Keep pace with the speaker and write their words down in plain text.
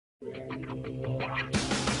On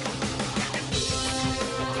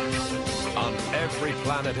every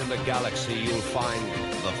planet in the galaxy, you'll find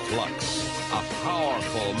the flux, a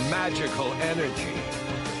powerful, magical energy.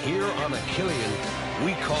 Here on Achillean,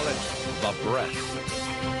 we call it the breath.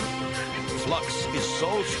 Flux is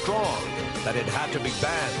so strong that it had to be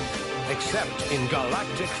banned, except in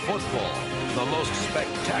galactic football, the most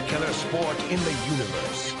spectacular sport in the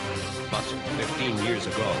universe. But 15 years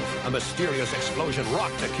ago, a mysterious explosion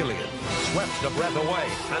rocked Achillean, swept the breath away,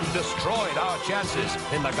 and destroyed our chances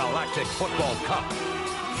in the Galactic Football Cup.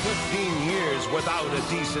 15 years without a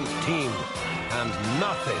decent team, and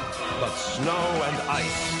nothing but snow and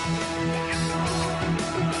ice.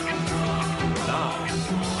 Now,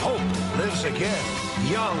 hope lives again.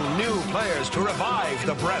 Young, new players to revive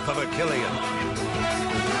the breath of Achillean.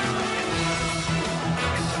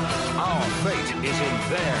 Our fate is in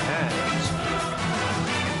their hands.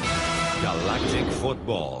 Galactic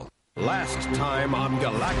Football. Last time on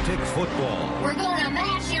Galactic Football. We're gonna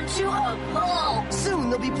mash him to a pulp. Soon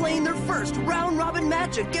they'll be playing their first round-robin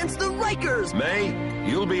match against the Rikers. May,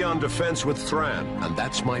 you'll be on defense with Thran, and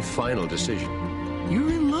that's my final decision. You're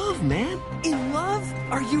in love, man. In love?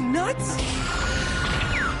 Are you nuts?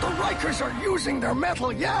 The Rikers are using their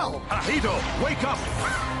metal yell. Ahito, wake up!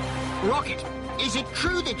 Rocket, is it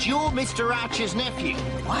true that you're Mr. Archer's nephew?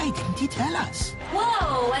 Why didn't he tell us?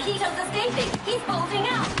 Whoa, Ahito's escaping. He's bolting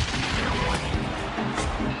out.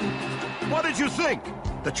 What did you think?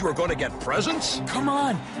 That you were going to get presents? Come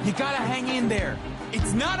on, you gotta hang in there.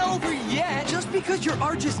 It's not over yet. Just because you're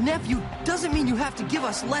Arch's nephew doesn't mean you have to give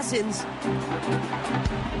us lessons.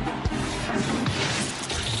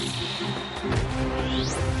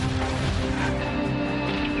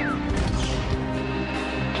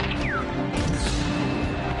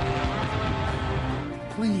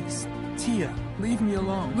 Please, Tia, leave me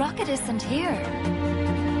alone. Rocket isn't here.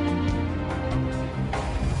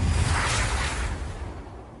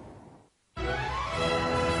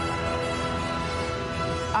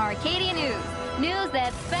 Arcadia News. News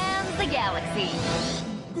that spans the galaxy.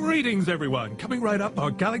 Greetings, everyone. Coming right up,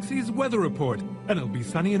 our galaxy's weather report. And it'll be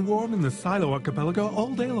sunny and warm in the Silo archipelago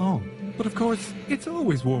all day long. But of course, it's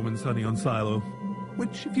always warm and sunny on Silo.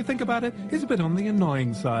 Which, if you think about it, is a bit on the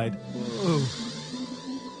annoying side. Oh.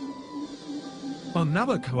 On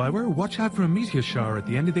Navak, however, watch out for a meteor shower at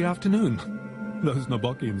the end of the afternoon. Those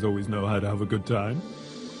Nabakians always know how to have a good time.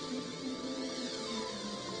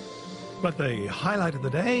 But the highlight of the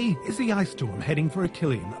day is the ice storm heading for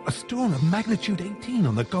Achillean, a storm of magnitude 18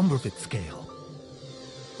 on the Gombrevit scale.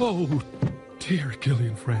 Oh, dear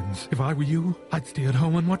Achillean friends, if I were you, I'd stay at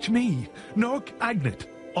home and watch me, Nork Agnet,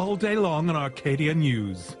 all day long on Arcadia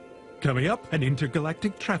News. Coming up, an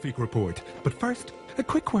intergalactic traffic report. But first, a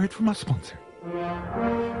quick word from our sponsor.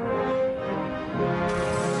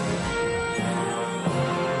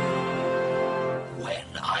 When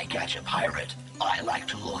I catch a pirate, I like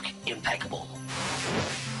to look impeccable.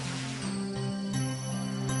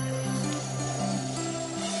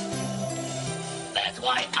 That's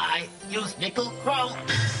why I use nickel chrome.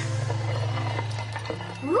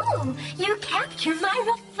 Ooh, you captured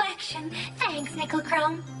my reflection. Thanks, Nickel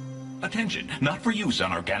Chrome. Attention, not for use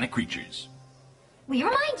on organic creatures. We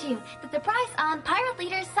remind you that the price on Pirate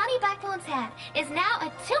Leader's Sunny Backbone's hat is now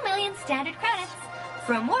at 2 million standard credits.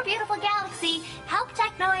 For a more beautiful galaxy, help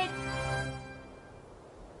Technoid.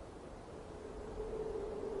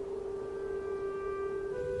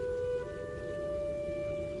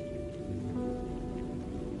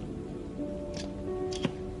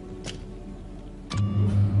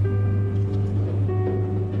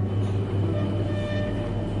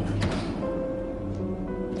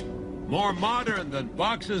 More modern than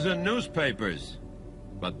boxes and newspapers.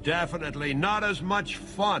 But definitely not as much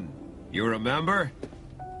fun. You remember?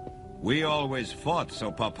 We always fought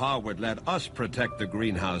so Papa would let us protect the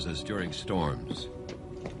greenhouses during storms.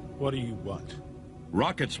 What do you want?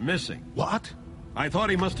 Rocket's missing. What? I thought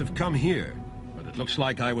he must have come here, but it looks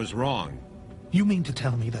like I was wrong. You mean to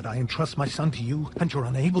tell me that I entrust my son to you, and you're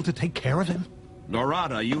unable to take care of him?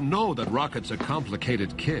 Norada, you know that Rocket's a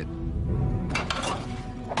complicated kid.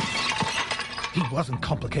 He wasn't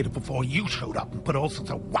complicated before you showed up and put all sorts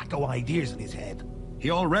of wacko ideas in his head. He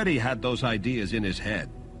already had those ideas in his head.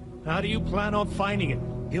 How do you plan on finding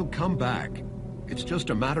him? He'll come back. It's just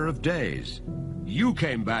a matter of days. You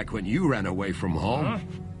came back when you ran away from home.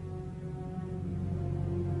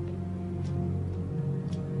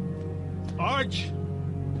 Huh? Arch!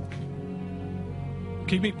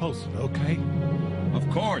 Keep me posted, okay? Of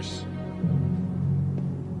course.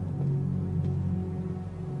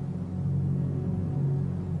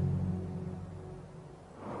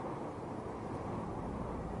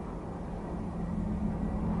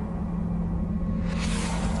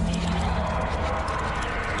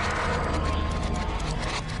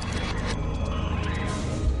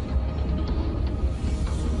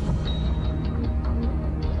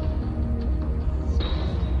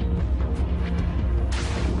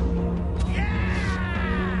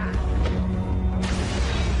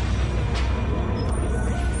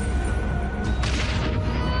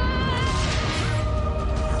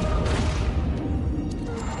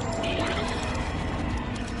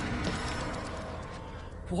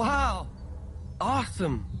 Wow.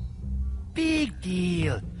 Awesome. Big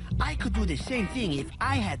deal. I could do the same thing if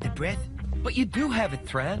I had the breath. But you do have it,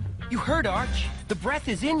 Thran. You heard Arch. The breath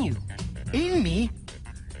is in you. In me?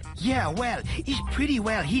 Yeah, well, it's pretty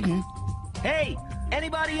well hidden. Hey,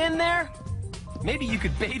 anybody in there? Maybe you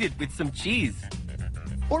could bait it with some cheese.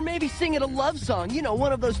 Or maybe sing it a love song. You know,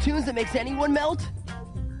 one of those tunes that makes anyone melt.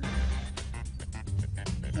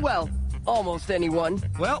 Well, almost anyone.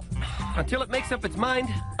 Well, until it makes up its mind,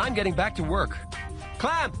 I'm getting back to work.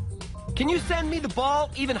 Clam, can you send me the ball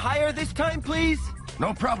even higher this time, please?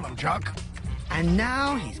 No problem, Jock. And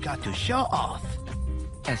now he's got to show off.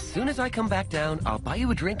 As soon as I come back down, I'll buy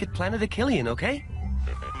you a drink at Planet Achillean, okay?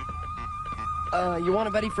 You want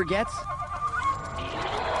to bet he forgets?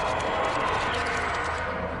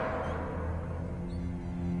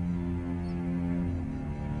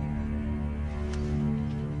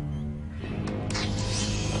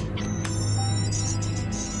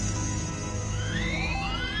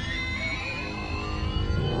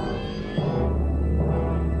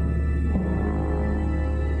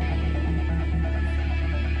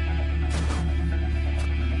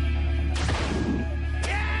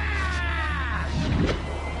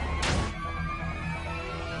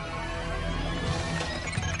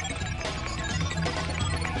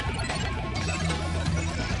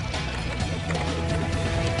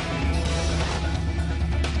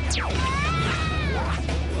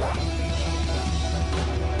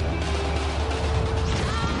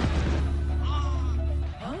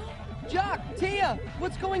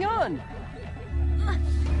 What's going on?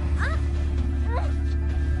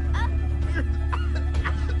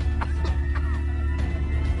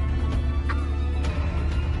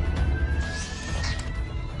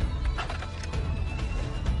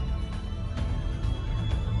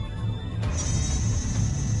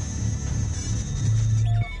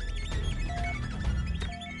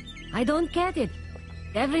 I don't get it.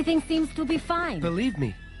 Everything seems to be fine. Believe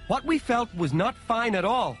me, what we felt was not fine at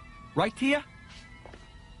all. Right, Tia?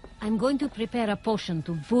 I'm going to prepare a potion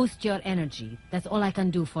to boost your energy. That's all I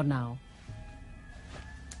can do for now.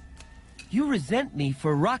 You resent me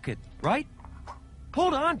for Rocket, right?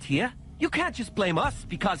 Hold on, Tia. You can't just blame us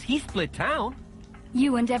because he split town.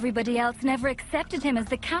 You and everybody else never accepted him as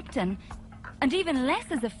the captain, and even less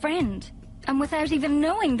as a friend, and without even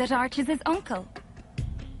knowing that Arch is his uncle.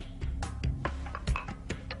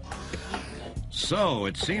 So,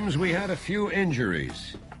 it seems we had a few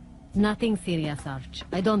injuries. Nothing serious, Arch.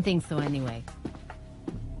 I don't think so anyway.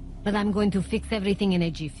 But I'm going to fix everything in a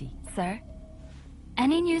jiffy. Sir?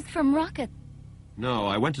 Any news from Rocket? No,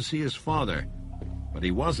 I went to see his father, but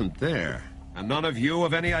he wasn't there. And none of you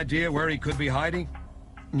have any idea where he could be hiding?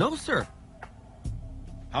 No, sir.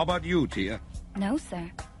 How about you, Tia? No, sir.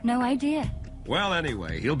 No idea. Well,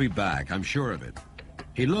 anyway, he'll be back, I'm sure of it.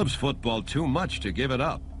 He loves football too much to give it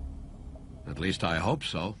up. At least I hope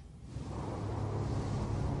so.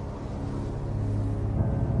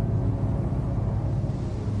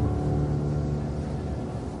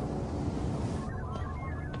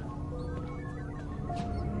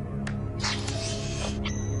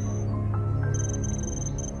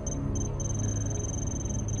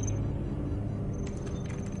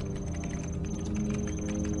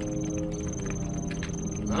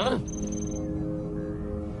 Huh?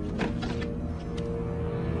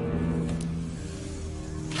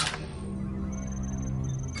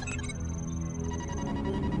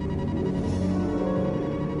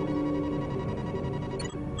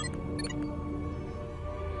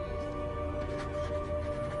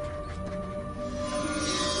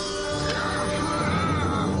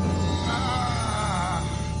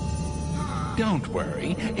 Don't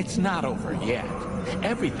worry, it's not over yet.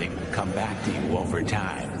 Everything will come back to you over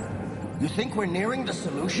time. You think we're nearing the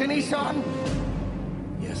solution, Isan?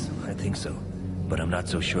 Yes, I think so. But I'm not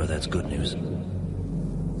so sure that's good news.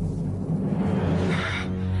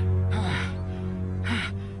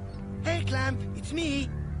 Hey, Clamp, it's me.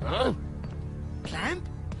 Huh? Clamp?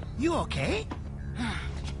 You okay?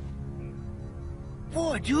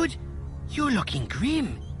 Whoa, dude. You're looking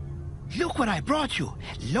grim. Look what I brought you.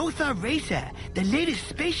 Lothar Racer, the latest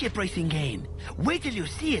spaceship racing game. Wait till you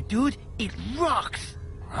see it, dude. It rocks.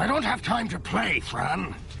 I don't have time to play,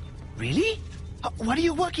 Fran. Really? What are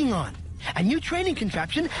you working on? A new training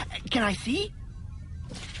contraption? Can I see?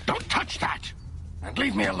 Don't touch that! And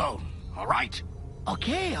leave me alone, all right?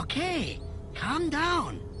 Okay, okay. Calm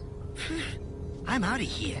down. I'm out of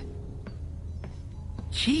here.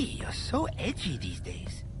 Gee, you're so edgy these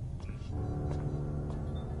days.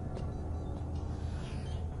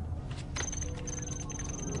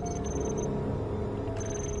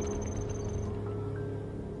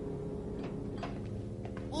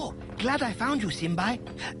 glad I found you, Simbai.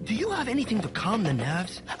 Do you have anything to calm the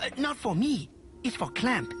nerves? Not for me. It's for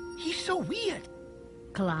Clamp. He's so weird.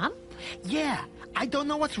 Clamp? Yeah, I don't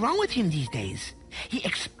know what's wrong with him these days. He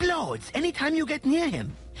explodes anytime you get near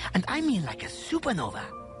him. And I mean like a supernova.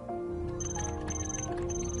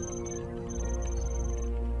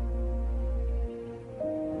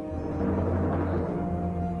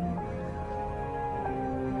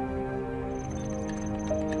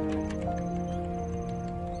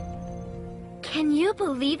 Can you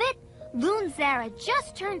believe it? Loon Zara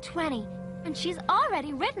just turned 20, and she's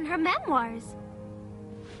already written her memoirs.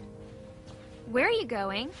 Where are you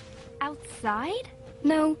going? Outside?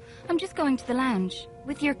 No, I'm just going to the lounge.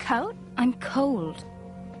 With your coat? I'm cold.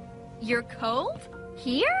 You're cold?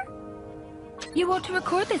 Here? You ought to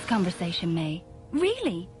record this conversation, May.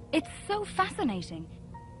 Really, it's so fascinating.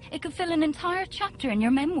 It could fill an entire chapter in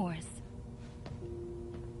your memoirs.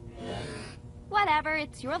 Whatever,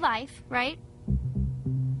 it's your life, right?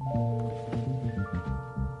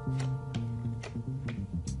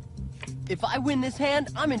 If I win this hand,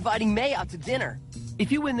 I'm inviting May out to dinner.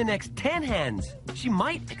 If you win the next 10 hands, she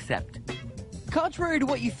might accept. Contrary to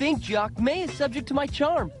what you think, Jock, May is subject to my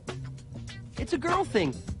charm. It's a girl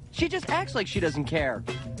thing. She just acts like she doesn't care.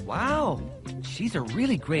 Wow, she's a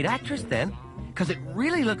really great actress then, because it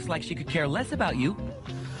really looks like she could care less about you.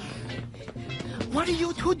 What are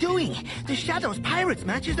you two doing? The Shadows Pirates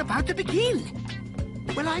match is about to begin.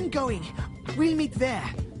 Well, I'm going. We'll meet there.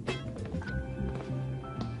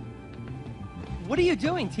 What are you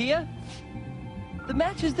doing, Tia? The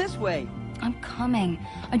match is this way. I'm coming.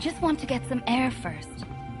 I just want to get some air first.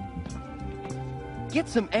 Get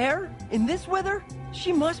some air? In this weather?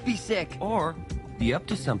 She must be sick. Or be up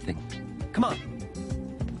to something. Come on.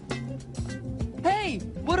 Hey,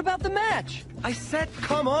 what about the match? I said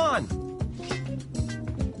come on!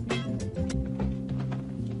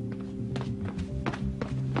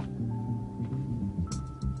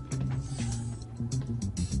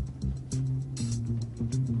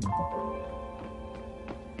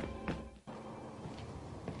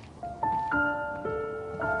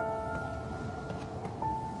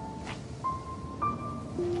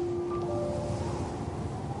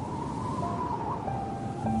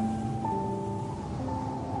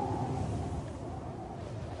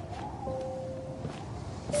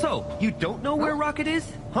 So, you don't know where Rocket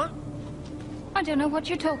is, huh? I don't know what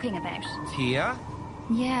you're talking about. Tia?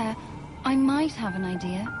 Yeah, I might have an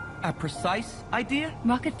idea. A precise idea?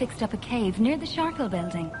 Rocket fixed up a cave near the Sharkle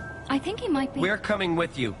building. I think he might be... We're coming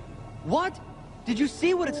with you. What? Did you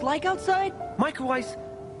see what it's like outside? Micro Ice,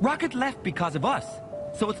 Rocket left because of us,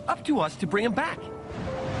 so it's up to us to bring him back.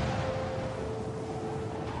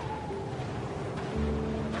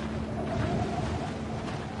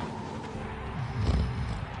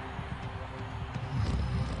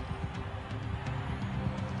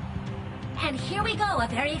 And here we go. A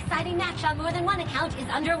very exciting match on more than one account is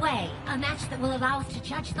underway. A match that will allow us to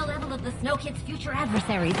judge the level of the Snow Kids' future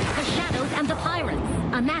adversaries, the Shadows and the Pirates.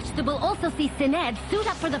 A match that will also see Sined suit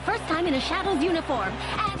up for the first time in a Shadows uniform.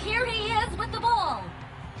 And here he is with the ball.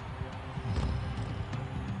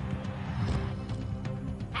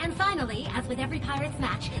 And finally, as with every Pirates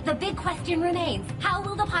match, the big question remains. How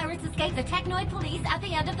will the Pirates escape the Technoid police at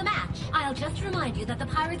the end of the match? I'll just remind you that the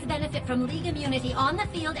Pirates benefit from league immunity on the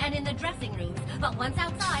field and in the dressing rooms. But once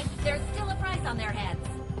outside, there's still a price on their heads.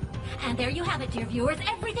 And there you have it, dear viewers.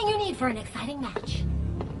 Everything you need for an exciting match.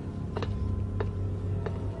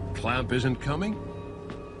 Clamp isn't coming?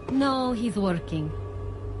 No, he's working.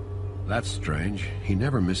 That's strange. He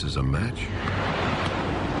never misses a match.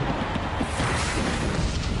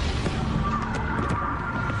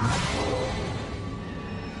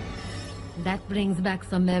 That brings back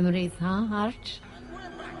some memories, huh, Arch?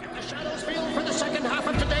 The Shadows field for the second half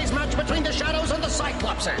of today's match between the Shadows and the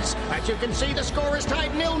Cyclopses. As you can see, the score is tied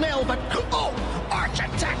 0-0, but Arch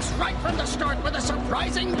attacks right from the start with a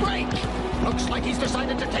surprising break. Looks like he's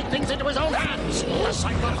decided to take things into his own hands. The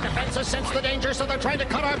Cyclops defense has sensed the danger, so they're trying to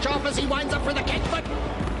cut Arch off as he winds up for the kick, but...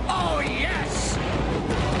 oh, yes!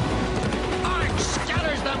 Arch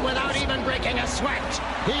scatters them without even breaking a sweat.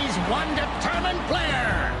 He's one determined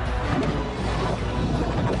player.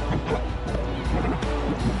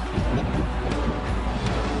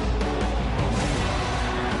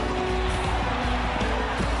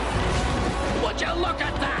 Would you look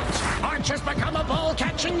at that? Arch has become a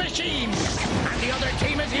ball-catching machine, and the other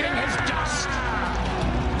team is eating his dust.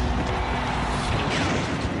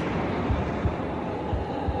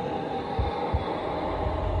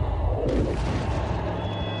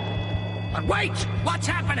 But wait! What's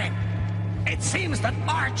happening? It seems that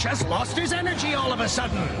Arch has lost his energy all of a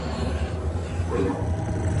sudden.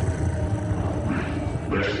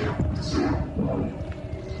 I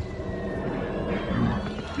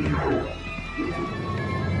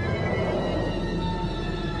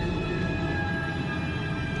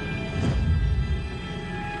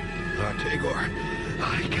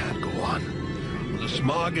can't go on. The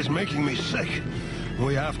smog is making me sick.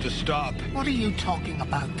 We have to stop. What are you talking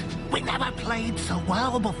about? We never played so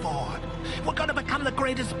well before. We're gonna become the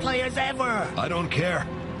greatest players ever. I don't care.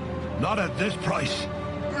 Not at this price.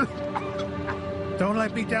 Don't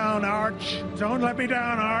let me down, Arch. Don't let me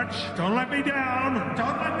down, Arch. Don't let me down.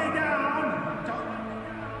 Don't let me down.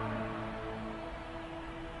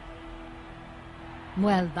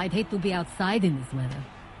 Well, I'd hate to be outside in this weather.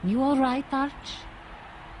 You all right, Arch?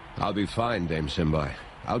 I'll be fine, Dame Simbai.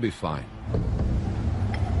 I'll be fine.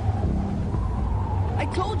 I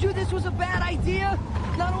told you this was a bad idea!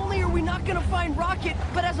 Not only are we not gonna find Rocket,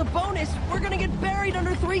 but as a bonus, we're gonna get buried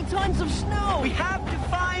under 3 tons of snow! We have to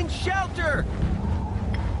find shelter!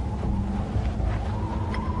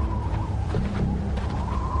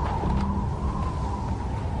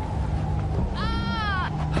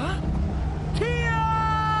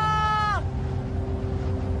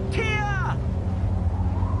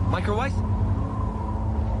 Micro ice?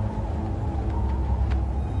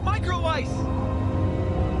 Micro ice!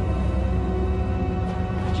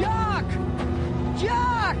 Jock!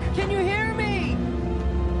 Jock! Can you hear me?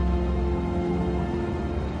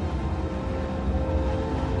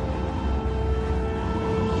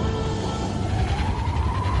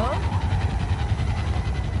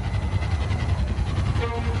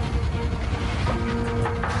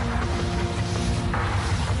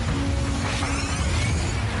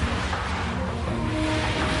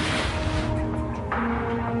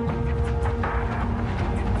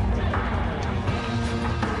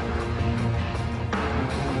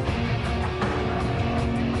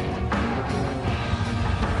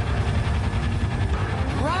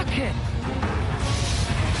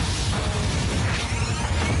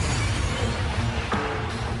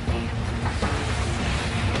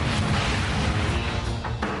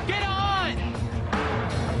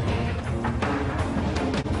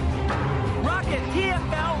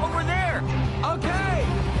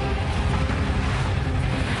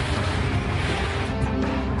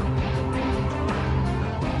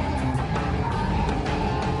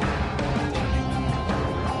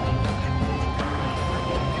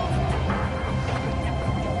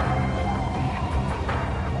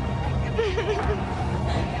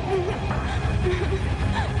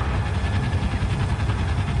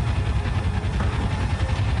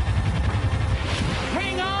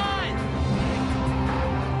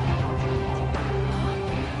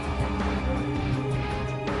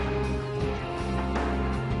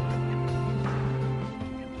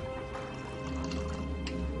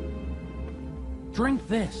 Drink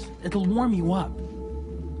this. It'll warm you up.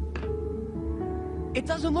 It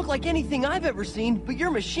doesn't look like anything I've ever seen, but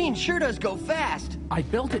your machine sure does go fast. I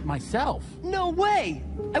built it myself. No way!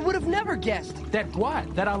 I would have never guessed. That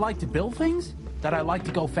what? That I like to build things? That I like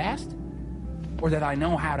to go fast? Or that I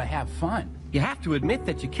know how to have fun? You have to admit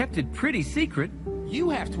that you kept it pretty secret.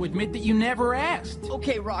 You have to admit that you never asked.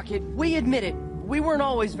 Okay, Rocket, we admit it. We weren't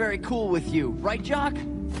always very cool with you, right, Jock?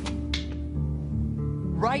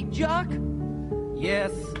 Right, Jock?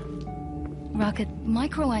 Yes. Rocket,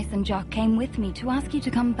 Micro Ice and Jock came with me to ask you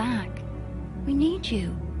to come back. We need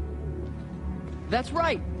you. That's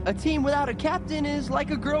right. A team without a captain is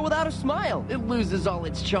like a girl without a smile. It loses all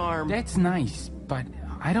its charm. That's nice, but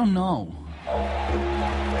I don't know.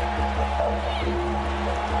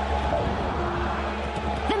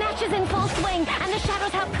 The match is in full swing, and the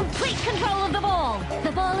Shadows have complete control of the ball.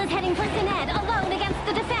 The ball is heading for Sined, alone against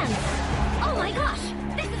the defense. Oh my gosh!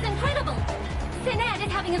 This is incredible! Sined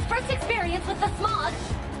is having his first experience with the smog.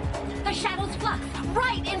 The Shadows flux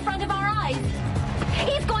right in front of our eyes.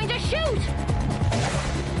 He's going to shoot!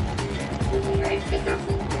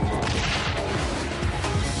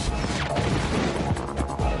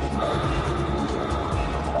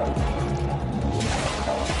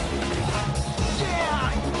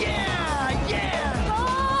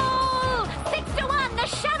 Oh! 6-1! The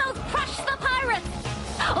Shadows crush the Pirates!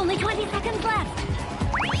 Only 20 seconds left.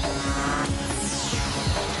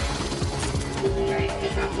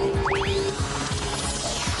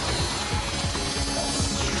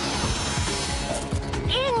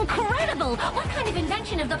 Incredible! What kind of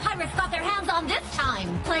invention have the Pirates got their hands on this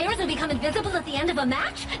time? Players who become invisible at the end of a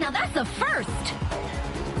match? Now that's a first!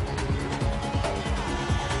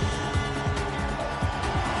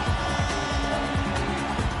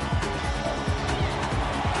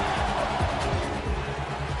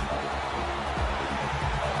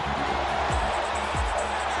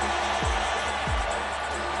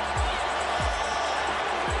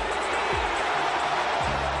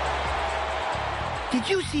 Did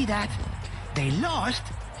you see that? They lost,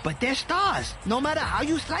 but they're stars, no matter how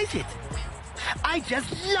you slice it. I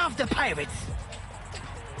just love the Pirates.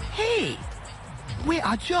 Hey, where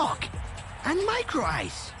are Jock and Micro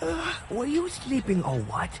Ice? Were you sleeping or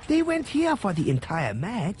what? They went here for the entire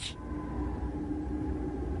match.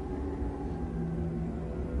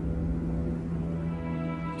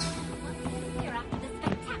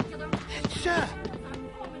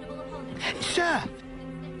 Sir,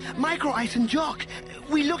 Micro Ice and Jock,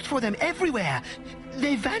 we looked for them everywhere.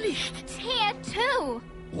 They vanished. Here, too.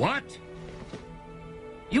 What?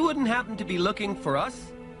 You wouldn't happen to be looking for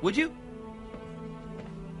us, would you?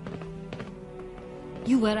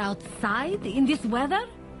 You were outside in this weather?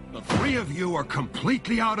 The three of you are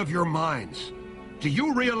completely out of your minds. Do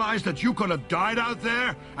you realize that you could have died out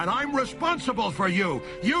there? And I'm responsible for you.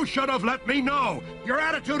 You should have let me know. Your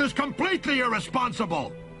attitude is completely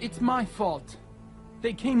irresponsible. It's my fault.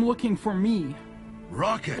 They came looking for me.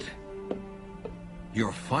 Rocket!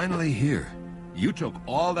 You're finally here. You took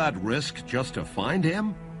all that risk just to find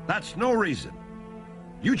him? That's no reason.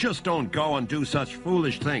 You just don't go and do such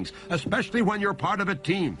foolish things, especially when you're part of a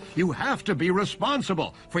team. You have to be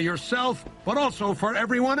responsible for yourself, but also for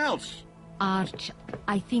everyone else. Arch,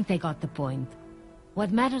 I think they got the point.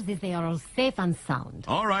 What matters is they are all safe and sound.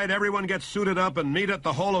 All right, everyone get suited up and meet at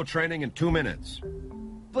the holo training in 2 minutes.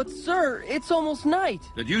 But sir, it's almost night.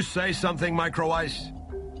 Did you say something, Micro Ice?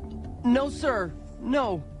 No, sir.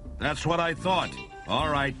 No. That's what I thought. All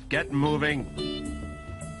right, get moving.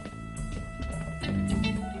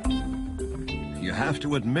 You have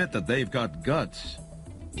to admit that they've got guts.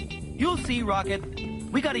 You'll see, Rocket.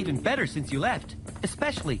 We got even better since you left.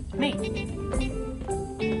 Especially me.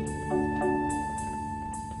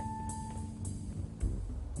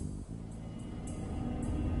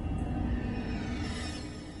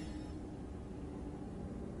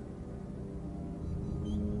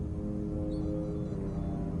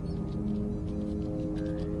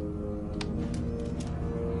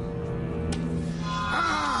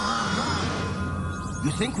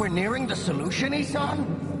 You think we're nearing the solution,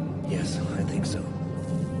 Isan? Yes, I think so.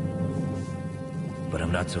 But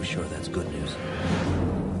I'm not so sure that's good news.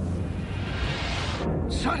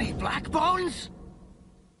 Sonny Blackbones?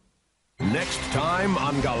 Next time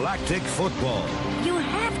on Galactic Football. You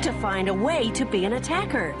have to find a way to be an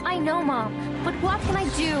attacker. I know, Mom, but what can I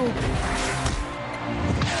do?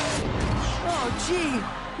 Oh, gee.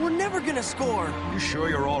 We're never gonna score. You sure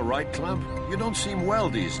you're all right, Clem? You don't seem well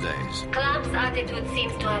these days. Clem's attitude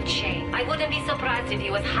seems to have changed. I wouldn't be surprised if he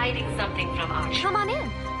was hiding something from Arch. Come on in.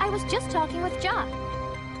 I was just talking with Jock.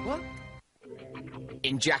 What?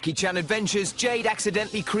 In Jackie Chan Adventures, Jade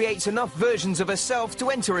accidentally creates enough versions of herself to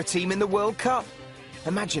enter a team in the World Cup.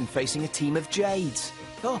 Imagine facing a team of Jades.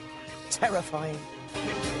 Oh, terrifying.